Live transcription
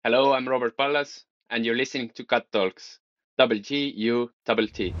Hello, I'm Robert Pallas, and you're listening to Cut Talks. Double G, U, double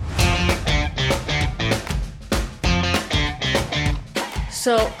T.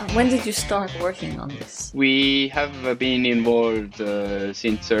 So, when did you start working on this? We have been involved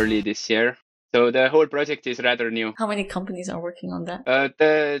since early this year. So the whole project is rather new. How many companies are working on that?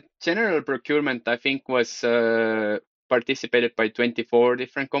 The general procurement, I think, was participated by 24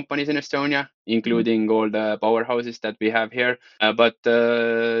 different companies in Estonia, including all the powerhouses that we have here. But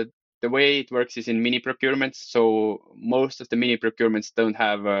the way it works is in mini procurements. So most of the mini procurements don't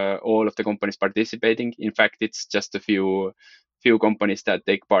have all of the companies participating. In fact, it's just a few companies that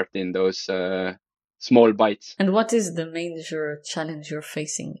take part in those small bites. And what is the major challenge you're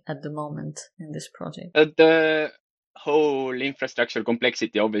facing at the moment in this project? The whole infrastructure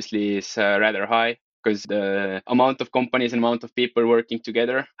complexity obviously is rather high because the amount of companies and amount of people working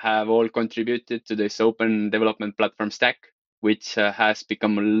together have all contributed to this open development platform stack, which has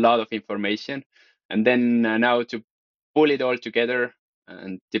become a lot of information. And then now to pull it all together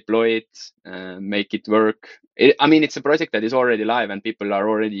and deploy it, make it work. It's a project that is already live and people are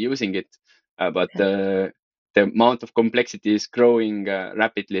already using it, but the amount of complexity is growing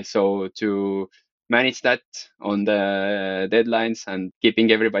rapidly. So to manage that on the deadlines and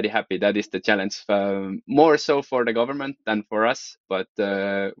keeping everybody happy, that is the challenge. More so for the government than for us, but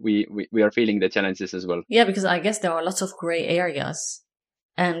we are feeling the challenges as well. Yeah, because I guess there are lots of gray areas,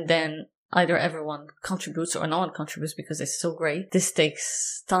 and then either everyone contributes or no one contributes because it's so great. This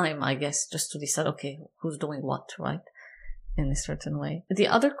takes time, I guess, just to decide, okay, who's doing what, right? In a certain way. The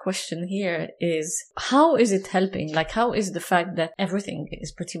other question here is, how is it helping? Like, how is the fact that everything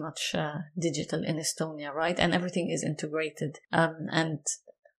is pretty much digital in Estonia, right? And everything is integrated. And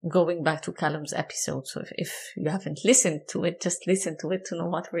going back to Callum's episode, so if you haven't listened to it, just listen to it to know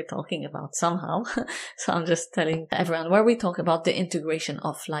what we're talking about somehow. So I'm just telling everyone where we talk about the integration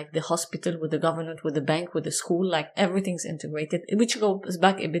of like the hospital with the government, with the bank, with the school, like everything's integrated, which goes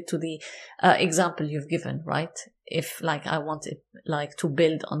back a bit to the example you've given, right? If like I want it like to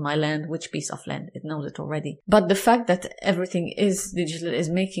build on my land, which piece of land, it knows it already. But the fact that everything is digital is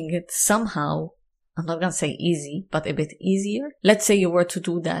making it somehow, I'm not going to say easy, but a bit easier. Let's say you were to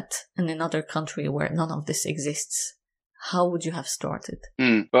do that in another country where none of this exists. How would you have started?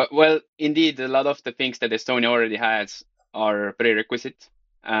 Well, indeed, a lot of the things that Estonia already has are prerequisite.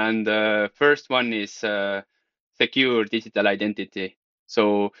 And the first one is secure digital identity.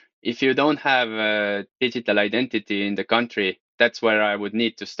 So if you don't have a digital identity in the country, that's where I would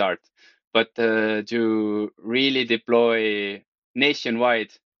need to start. But to really deploy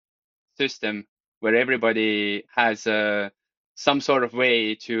nationwide system where everybody has some sort of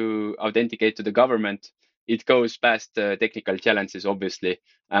way to authenticate to the government, it goes past technical challenges, obviously.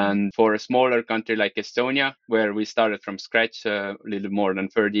 And for a smaller country like Estonia, where we started from scratch a little more than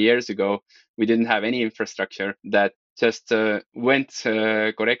 30 years ago, we didn't have any infrastructure that just went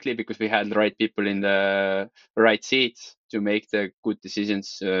correctly because we had the right people in the right seats to make the good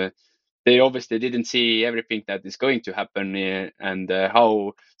decisions. They obviously didn't see everything that is going to happen and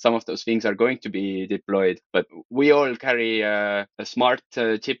how some of those things are going to be deployed. But we all carry a smart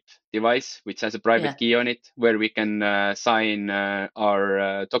chip device which has a private key on it, where we can sign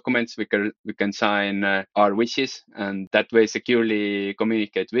our documents. We can sign our wishes, and that way securely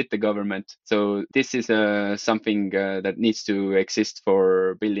communicate with the government. So this is something that needs to exist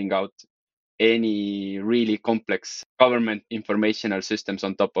for building out any really complex government informational systems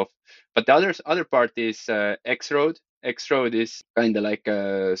on top of. But the other part is X-Road. X-Road is kind of like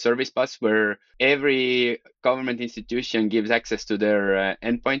a service bus where every government institution gives access to their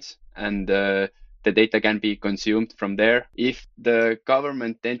endpoints, and the data can be consumed from there. If the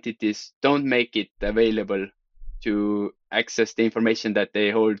government entities don't make it available to access the information that they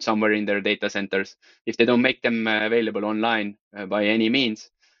hold somewhere in their data centers, if they don't make them available online by any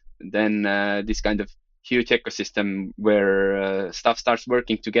means, then this kind of huge ecosystem where stuff starts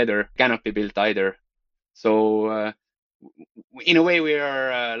working together cannot be built either. So in a way, we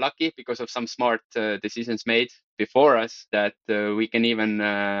are lucky because of some smart decisions made before us that we can even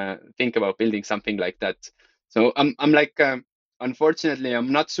think about building something like that. So I'm like, unfortunately,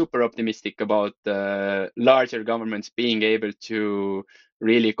 I'm not super optimistic about larger governments being able to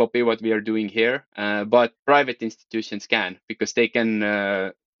really copy what we are doing here. But private institutions can, because they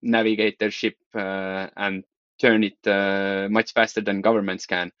can navigate their ship and turn it much faster than governments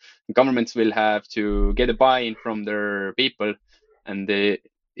can. Governments will have to get a buy-in from their people, and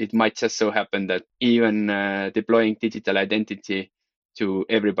it might just so happen that even deploying digital identity to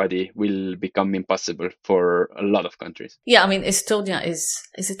everybody will become impossible for a lot of countries. Yeah, I mean, Estonia is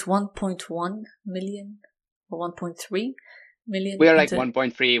it 1.1 million or 1.3 million? We are like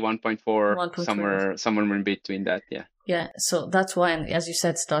 1.3, 1.4, 1.3. somewhere in between that. Yeah. Yeah. So that's why, as you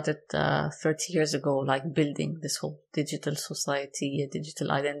said, started 30 years ago, like building this whole digital society,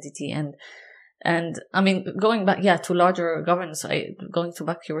 digital identity. And I mean, going back, to larger governance, going to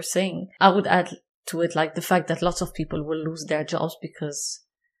back you were saying, I would add to it like the fact that lots of people will lose their jobs because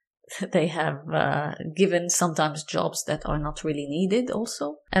they have given sometimes jobs that are not really needed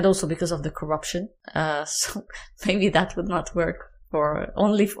also. And also because of the corruption. So maybe that would not work for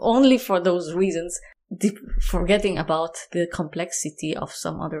only for those reasons, forgetting about the complexity of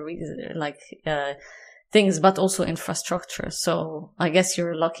some other reasons, like things, but also infrastructure. So I guess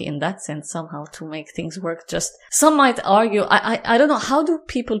you're lucky in that sense somehow to make things work. Just some might argue, I don't know, how do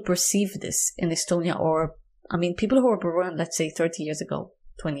people perceive this in Estonia? Or, I mean, people who were born, let's say 30 years ago,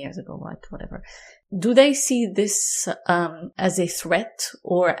 20 years ago, right? Whatever. Do they see this as a threat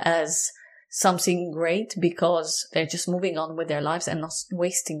or as something great because they're just moving on with their lives and not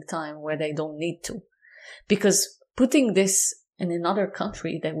wasting time where they don't need to? Because putting this in another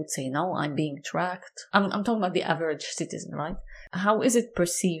country, they would say, no, I'm being tracked. I'm talking about the average citizen, right? How is it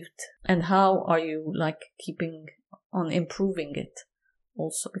perceived? And how are you like keeping on improving it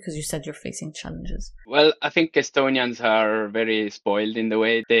also? Because you said you're facing challenges. Well, I think Estonians are very spoiled in the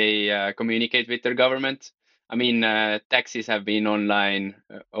way they communicate with their government. I mean, taxes have been online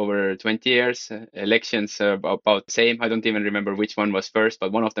over 20 years. Elections about the same. I don't even remember which one was first,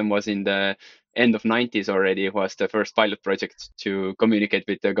 but one of them was in the end of 90s already. It was the first pilot project to communicate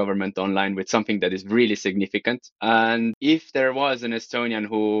with the government online with something that is really significant. And if there was an Estonian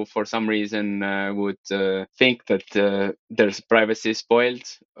who, for some reason, would think that their privacy is spoiled,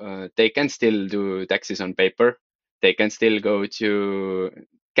 they can still do taxes on paper. They can still go to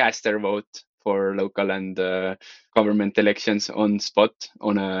cast their vote for local and government elections on spot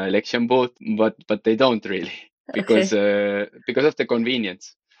on a election booth, but they don't really because of the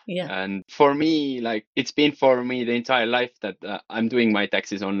convenience. Yeah. And for me, like it's been for me the entire life that I'm doing my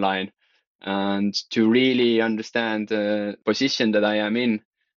taxes online, and to really understand the position that I am in,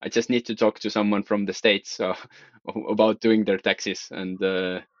 I just need to talk to someone from the States about doing their taxes. And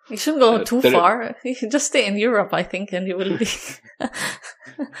you shouldn't go too far. You should just stay in Europe, I think, and you will be.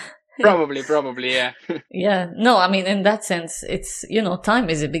 Probably, yeah. Yeah, no, I mean, in that sense, it's,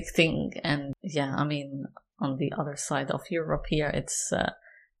 time is a big thing. And yeah, I mean, on the other side of Europe here, it's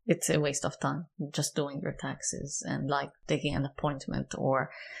a waste of time just doing your taxes and like taking an appointment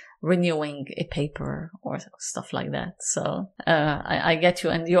or renewing a paper or stuff like that. So I get you,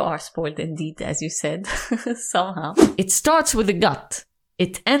 and you are spoiled indeed, as you said, somehow. It starts with the gut.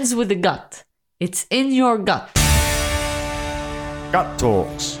 It ends with the gut. It's in your gut. Gut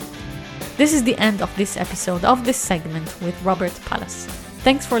Talks. This is the end of this episode of this segment with Robert Pallas.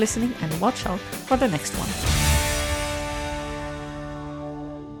 Thanks for listening and watch out for the next one.